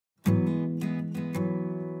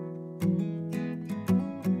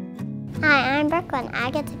Hi, I'm Brooklyn. I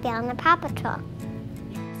get to be on the Paw Patrol.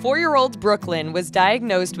 4-year-old Brooklyn was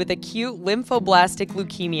diagnosed with acute lymphoblastic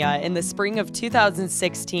leukemia in the spring of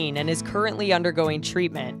 2016 and is currently undergoing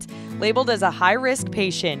treatment. Labeled as a high-risk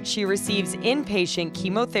patient, she receives inpatient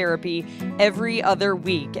chemotherapy every other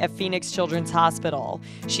week at Phoenix Children's Hospital.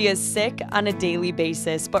 She is sick on a daily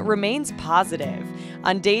basis but remains positive.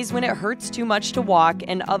 On days when it hurts too much to walk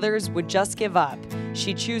and others would just give up,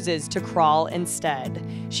 she chooses to crawl instead.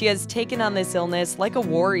 She has taken on this illness like a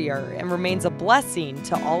warrior and remains a blessing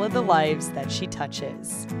to all of the lives that she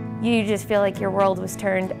touches. You just feel like your world was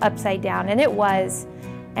turned upside down, and it was.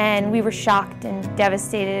 And we were shocked and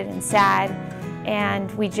devastated and sad, and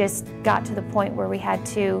we just got to the point where we had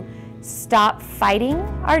to stop fighting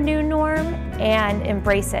our new norm and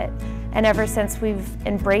embrace it. And ever since we've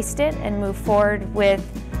embraced it and moved forward with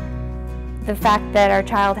the fact that our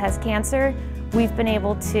child has cancer, we've been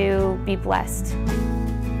able to be blessed.